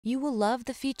You will love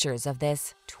the features of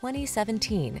this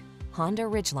 2017 Honda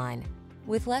Ridgeline.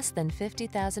 With less than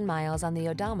 50,000 miles on the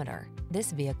odometer,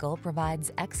 this vehicle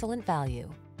provides excellent value.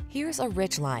 Here's a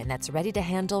Ridgeline that's ready to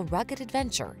handle rugged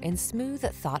adventure in smooth,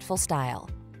 thoughtful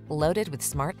style. Loaded with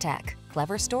smart tech,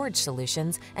 clever storage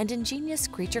solutions, and ingenious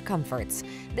creature comforts,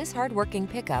 this hard-working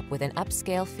pickup with an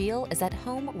upscale feel is at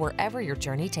home wherever your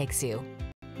journey takes you.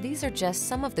 These are just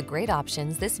some of the great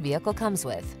options this vehicle comes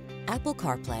with: Apple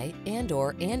CarPlay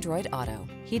and/or Android Auto,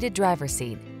 heated driver's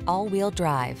seat, all-wheel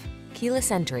drive,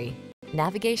 keyless entry,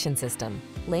 navigation system,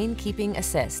 lane keeping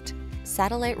assist,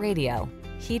 satellite radio,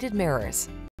 heated mirrors,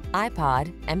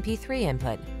 iPod, MP3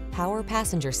 input, power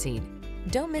passenger seat.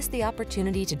 Don't miss the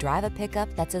opportunity to drive a pickup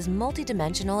that's as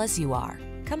multidimensional as you are.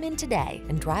 Come in today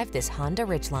and drive this Honda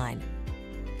Ridgeline.